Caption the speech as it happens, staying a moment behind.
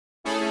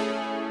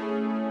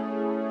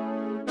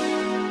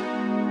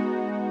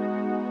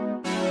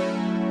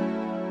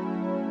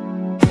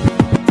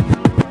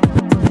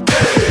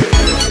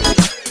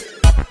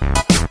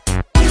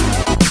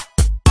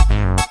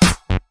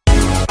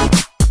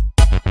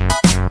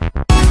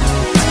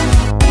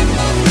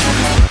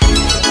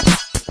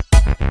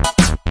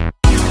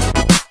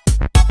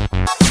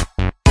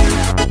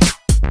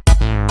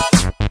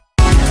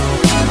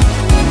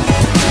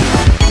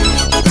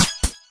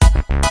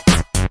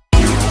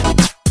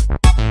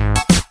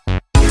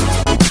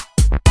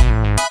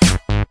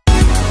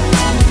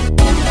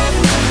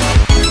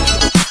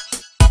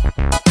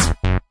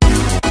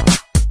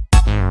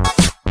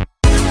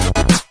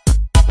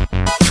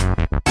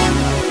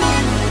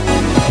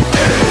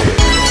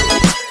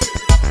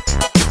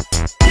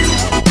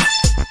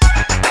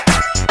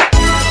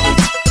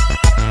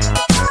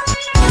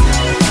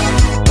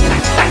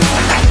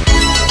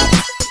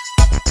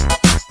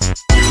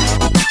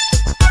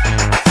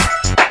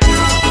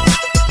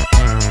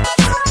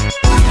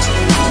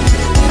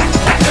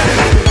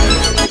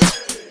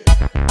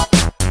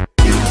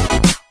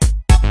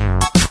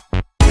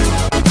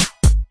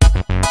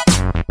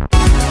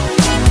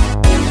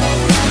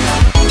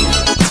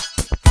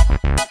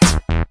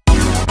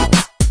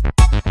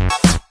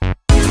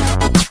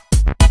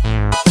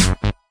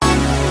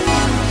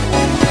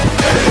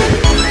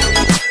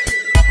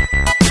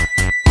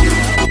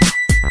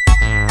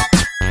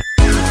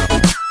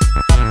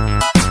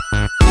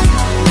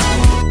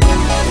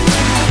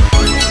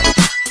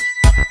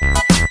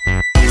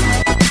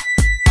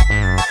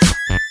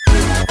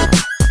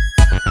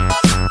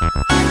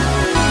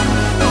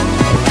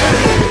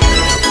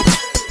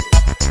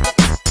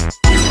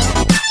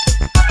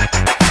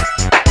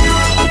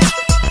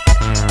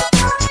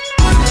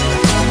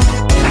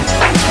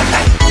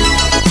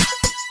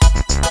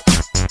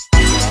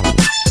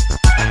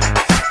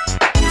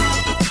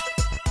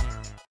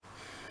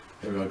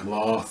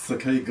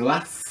okay,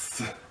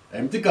 glass,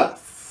 empty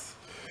glass.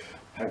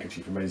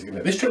 Handkerchief, amazing,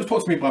 isn't it? This trick was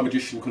taught to me by a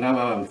magician called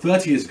Alan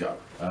 30 years ago.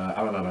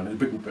 Alan,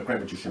 who's a great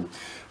magician.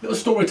 Little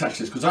story attached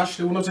to this, because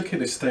actually when I was a kid,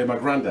 I used to stay with my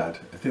granddad,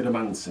 Theodore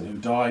Mallinson, who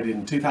died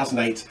in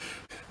 2008,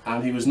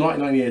 and he was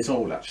 99 years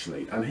old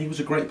actually, and he was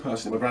a great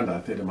person. My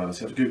granddad, Theodore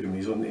Mallinson, I was googling him,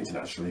 he's on the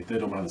internet actually,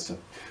 Theodore Mallinson.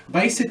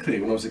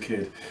 Basically, when I was a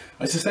kid,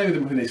 I used to stay with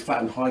him in his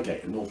flat in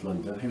Highgate in North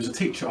London. He was a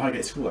teacher at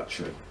Highgate School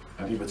actually,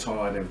 and he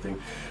retired and everything.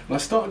 And I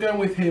started going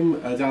with him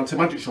down to a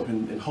magic shop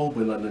in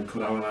Holborn, London,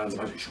 called Alan's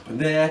Magic Shop. And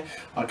there,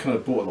 I kind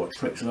of bought a lot of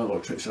tricks and a lot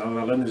of tricks. And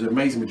Alan, he was an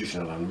amazing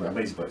magician, Alan,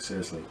 amazing bloke,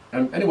 seriously.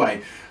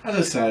 Anyway, as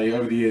I say,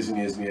 over the years and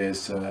years and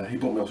years, he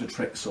bought me lots of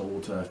tricks,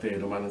 old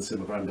Theodore Mallinson,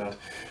 my granddad.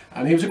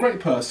 And he was a great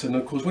person.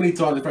 And of course, when he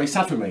died, it was very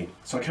sad for me.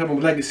 So I carried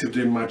on the legacy of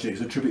doing magic.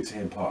 It's a tribute to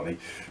him, partly.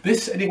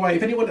 This, anyway,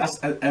 if anyone has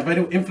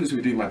any influence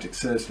with doing magic,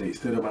 seriously, it's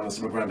Theodore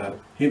Mallinson, my granddad.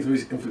 He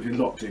influenced me a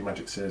lot doing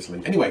magic,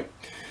 seriously. Anyway.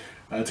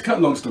 To cut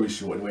a long story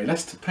short anyway,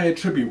 let's pay a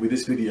tribute with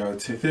this video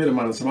to Theodore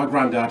Mallinson, my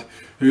granddad,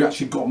 who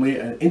actually got me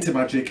into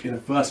magic in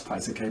the first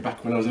place, okay,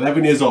 back when I was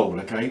 11 years old,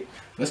 okay.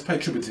 Let's pay a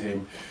tribute to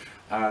him,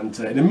 and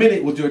in a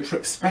minute we'll do a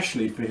trick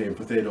specially for him,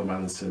 for Theodore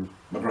Mallinson,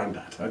 my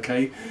granddad,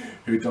 okay,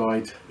 who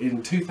died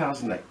in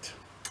 2008.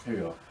 Here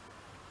we are.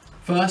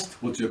 First,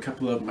 we'll do a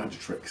couple of magic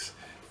tricks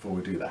before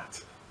we do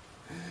that.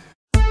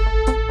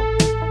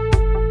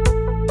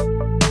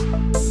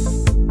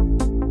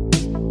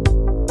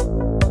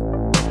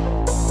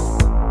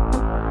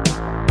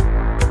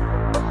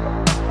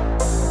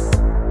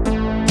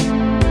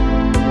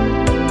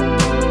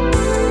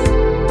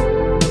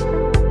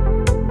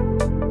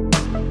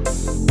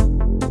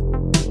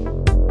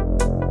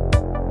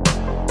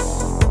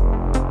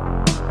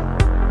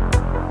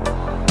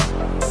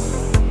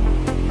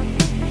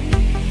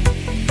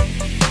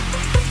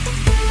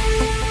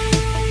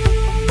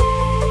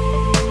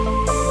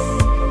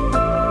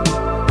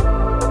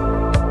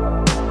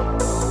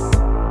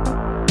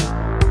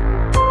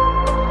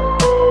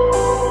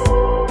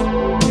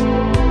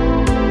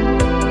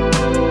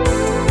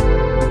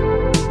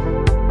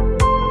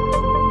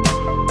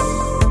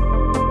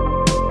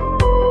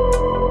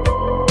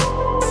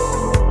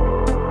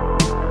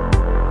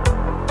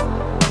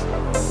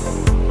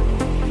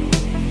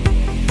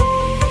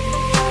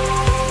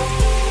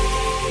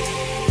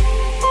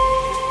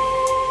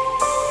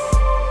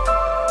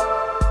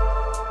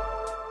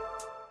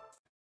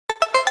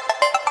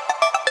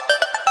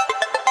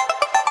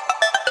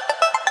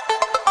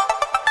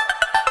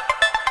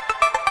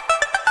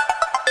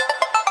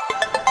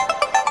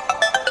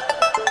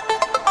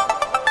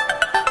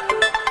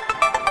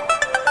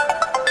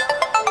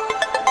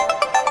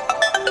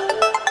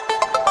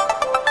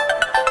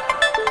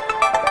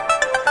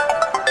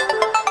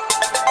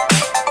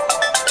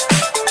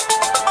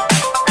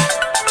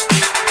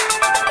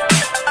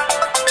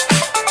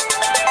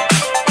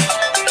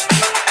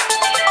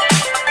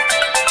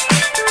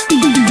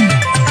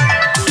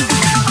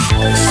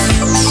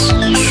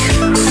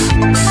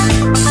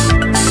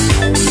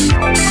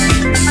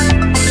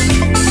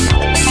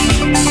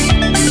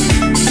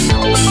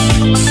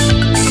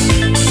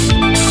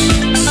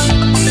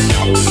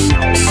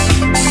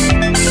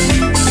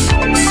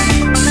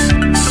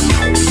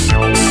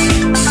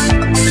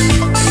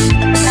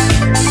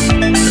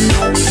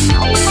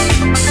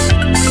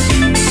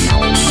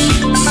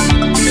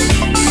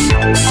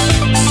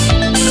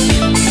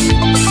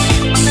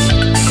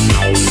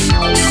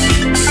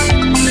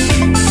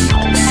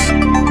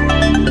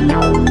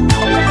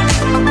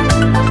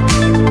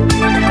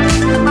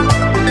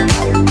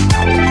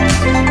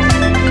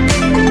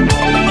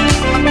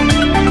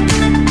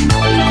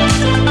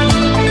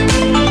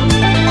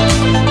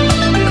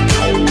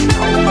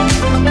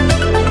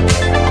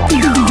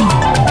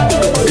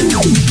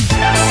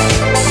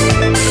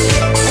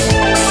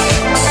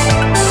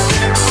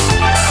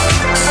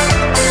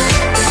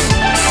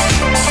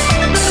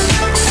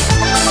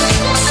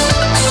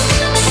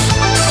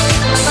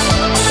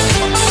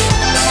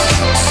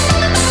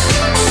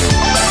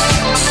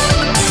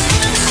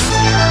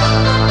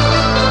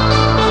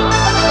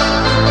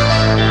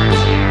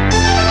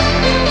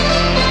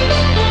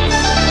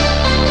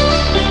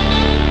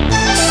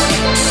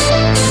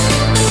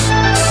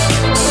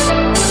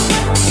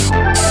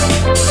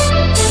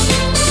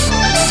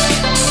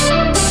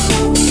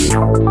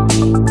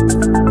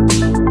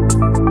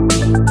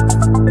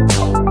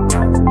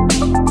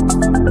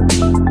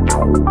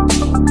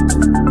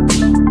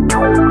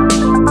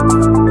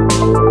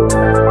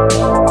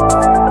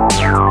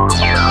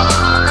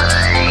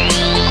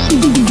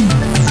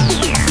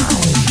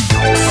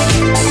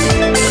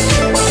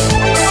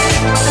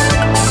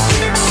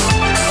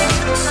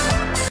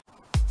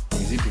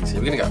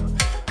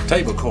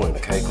 Table coin,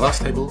 okay, glass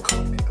table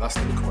coin,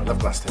 love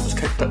glass tables,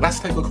 okay, glass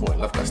table coin,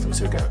 love glass tables,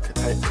 here we go,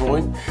 okay,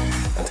 coin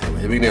and table,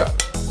 here we go,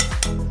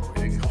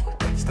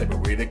 glass table,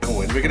 read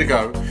coin, we're gonna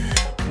go,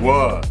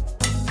 1,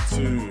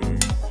 2,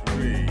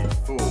 3,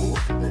 4,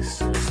 look at this,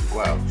 seriously,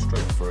 wow,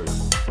 straight through,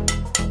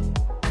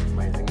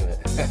 amazing, isn't it?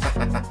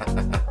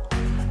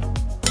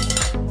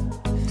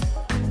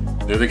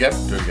 Do it again,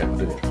 we'll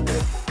do it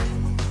again,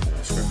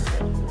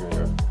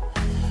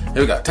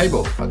 Here we go,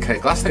 table. Okay,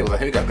 glass table.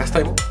 Here we go, glass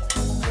table.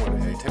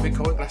 Coin, table,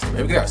 coin, glass table.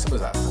 Here we go. Simple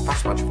as that.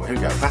 Fast magic. Here we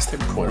go, glass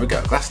table, coin. Here we go,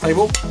 glass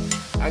table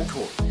and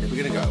coin. Here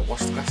we're gonna go.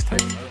 What's the glass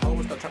table? No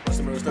holes, no trap,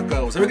 no mirrors, no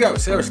girls. Here we go.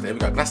 Seriously, here we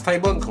go. Glass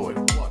table and coin.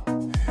 1,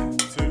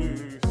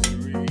 2,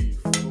 3,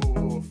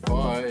 4,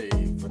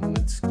 5, and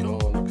it's gone.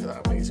 Look at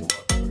that amazing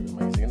work.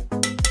 Amazing, isn't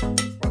it?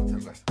 Right,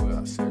 there's glass table. Look at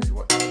that. Seriously,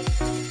 what?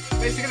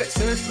 Amazing, isn't it?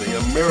 Seriously,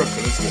 a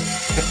miracle, isn't it?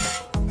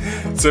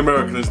 It's a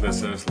miracle, isn't it?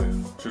 Seriously.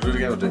 Should we do it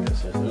again or do it again?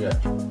 Seriously, yeah.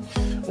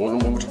 One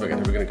more time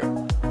again. Here we're gonna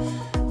go.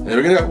 Here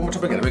we're gonna go. One more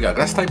time again. Here we go.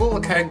 Glass table,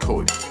 okay, and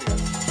coin.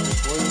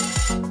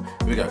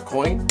 Here we go.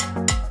 Coin,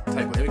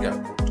 table. Here we go.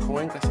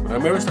 Coin, glass table. No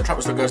mirrors, no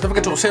trappers, no ghosts. Never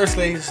get all.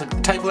 Seriously, it's a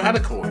table and a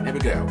coin. Here we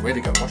go.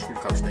 Ready to go. Watch really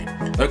closely.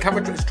 No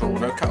camera tricks at all.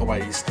 No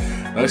cutaways.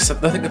 No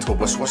nothing at all.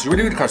 Watch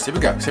really, really close. Here we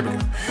go. Here we go.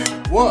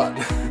 1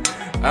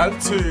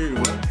 and 2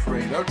 and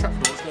 3. No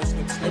trapdoors, no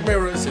slits, no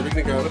mirrors. Here we're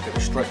gonna go. Look at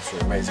it straight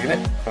through. Amazing,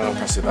 isn't it? How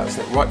impressive that is,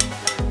 isn't it? Right.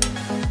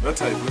 The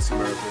table. It's a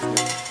miracle, isn't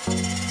it?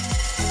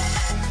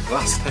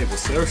 Glass table,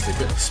 seriously,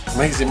 bit of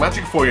amazing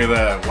magic for you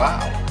there,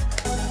 wow.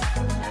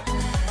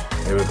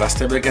 Here we go, glass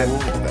table again,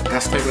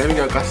 glass table, here we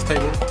go, glass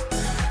table,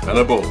 and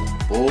a ball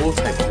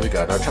table, here we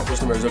go, no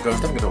trapdoors, no mirrors, no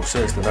ghosts, nothing at all,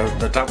 seriously, no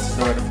dancers,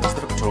 no anything,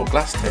 nothing at all,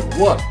 glass table,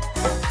 1,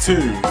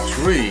 2,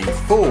 3,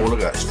 4,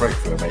 look at that, straight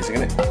through, amazing,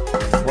 isn't it?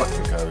 Right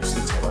through goes,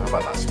 how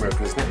about that, it's a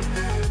miracle, isn't it?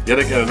 Yet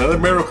again, another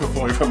miracle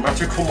for you from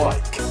Magical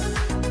Mike.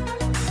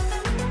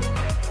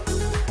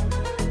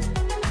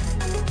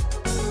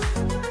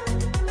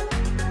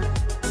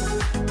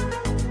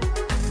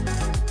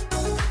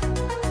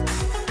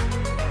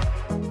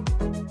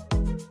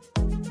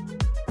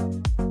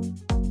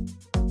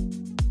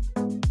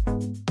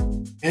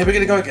 Here we're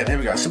gonna go again. Here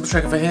we go. Simple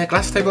trick over here.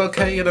 Glass table,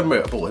 okay, and a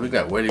mirror ball. Here we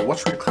go. Really,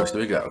 watch really close.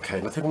 Here we go.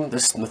 Okay, nothing.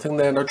 There's nothing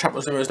there. No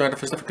trapdoors, no mirrors, no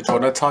elephants, nothing control,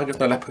 no tigers,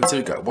 no leopards.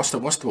 Here we go. What's the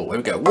ball? Here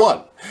we go.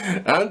 1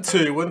 and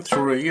 2 and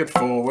 3 and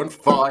 4 and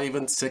 5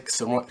 and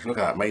 6 and what? Look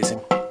at that,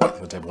 amazing. Right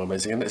to the table,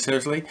 amazing, isn't it?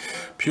 Seriously,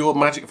 pure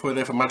magic for you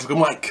there from Magical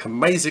Mike.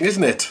 Amazing,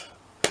 isn't it?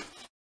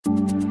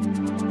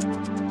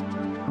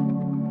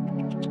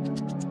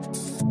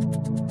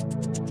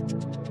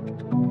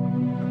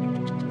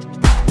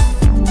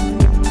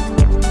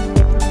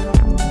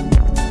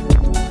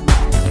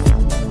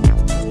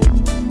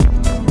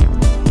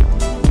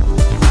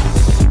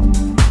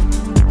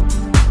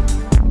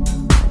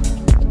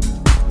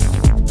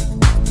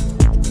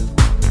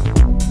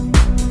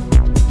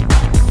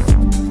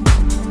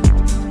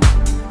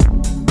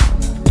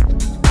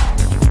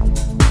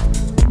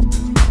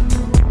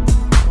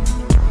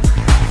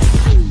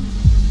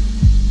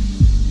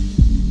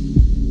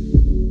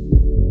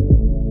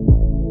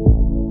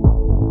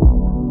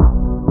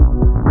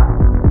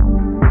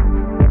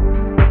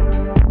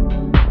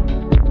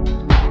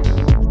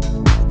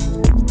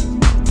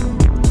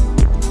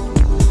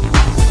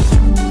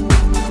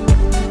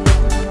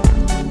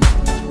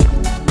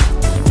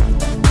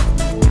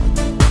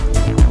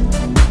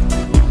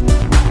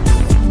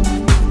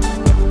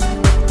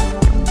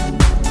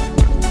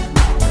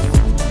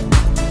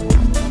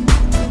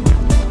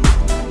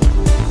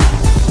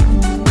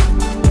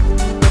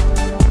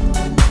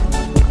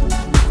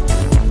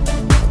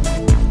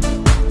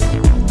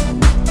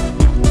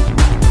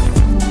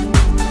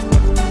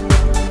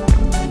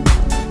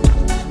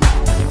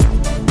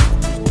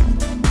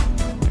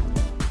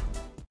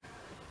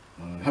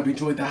 Hope you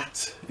enjoyed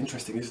that.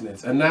 Interesting, isn't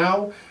it? And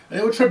now, a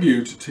little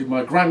tribute to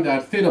my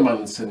granddad, Theodore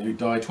Mallinson, who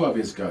died 12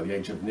 years ago at the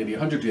age of nearly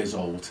 100 years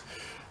old.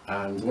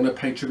 And I want to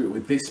pay tribute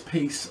with this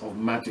piece of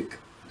magic,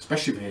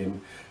 especially for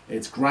him.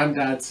 It's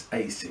Granddad's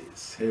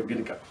Aces. Here we're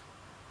going to go.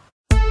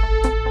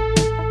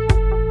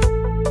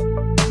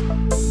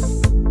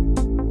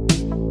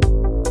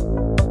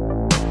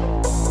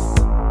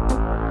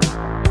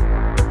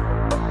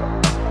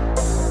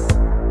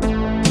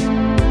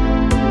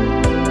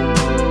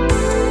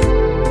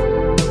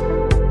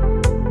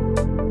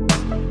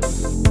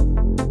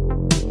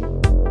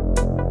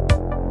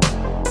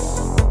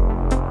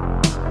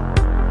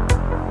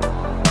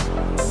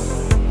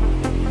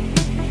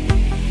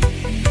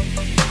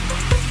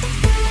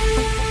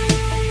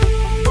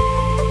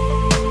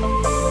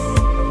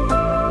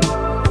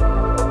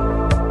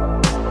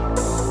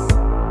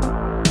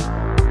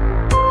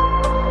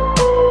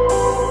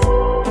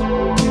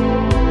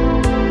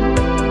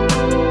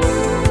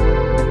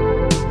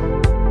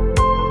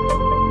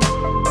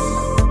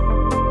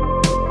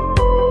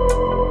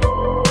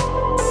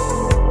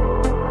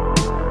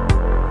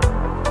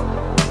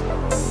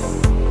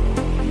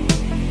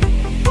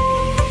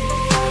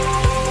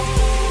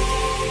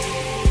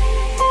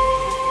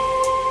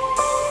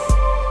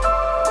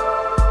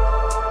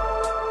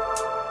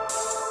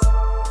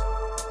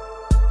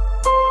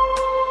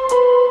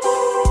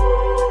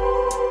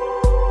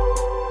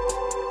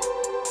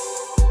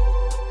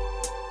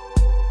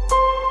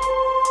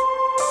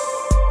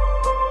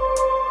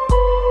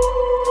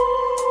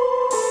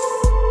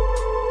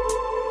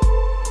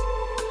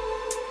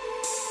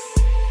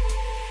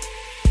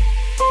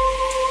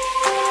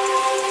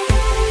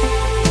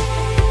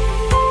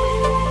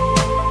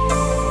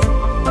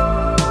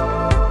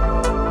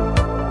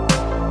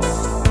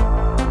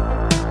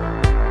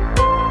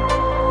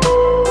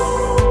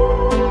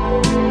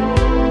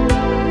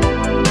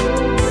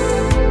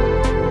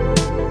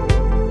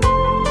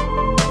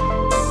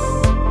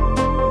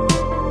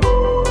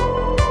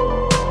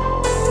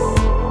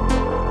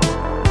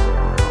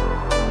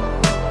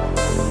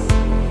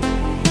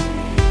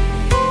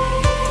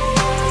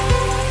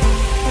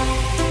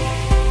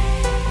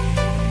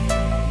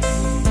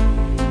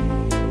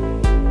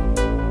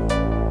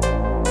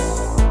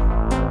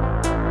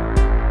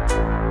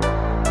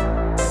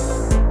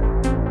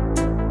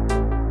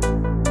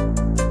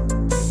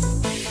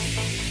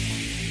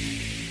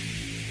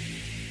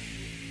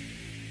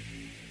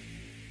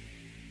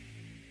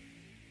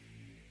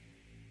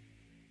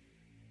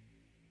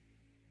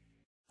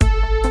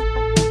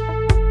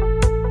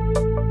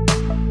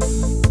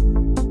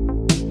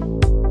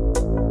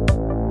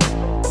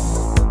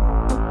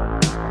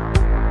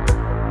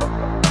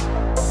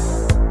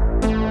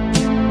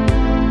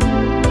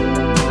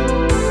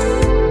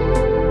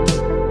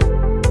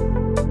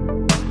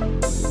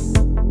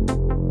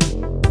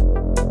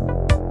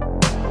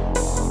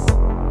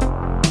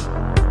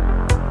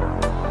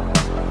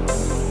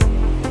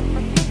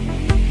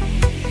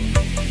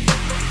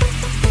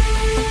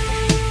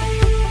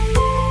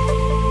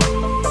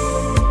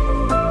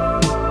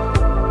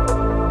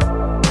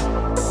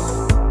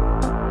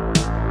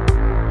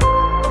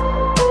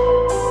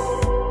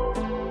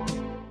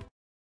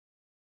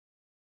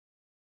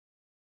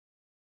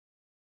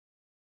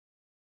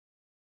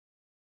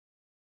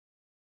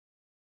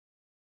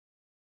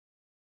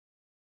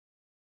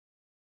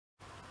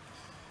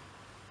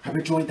 Hope you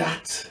enjoyed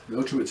that. A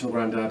little tribute to my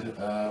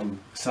granddad.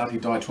 Sadly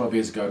died 12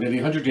 years ago. Nearly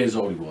 100 years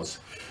old he was.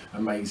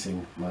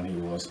 Amazing man he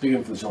was. Big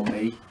influence on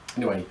me.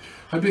 Anyway,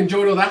 hope you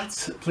enjoyed all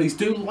that. Please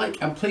do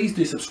like and please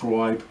do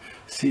subscribe.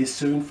 See you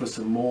soon for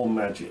some more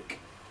magic.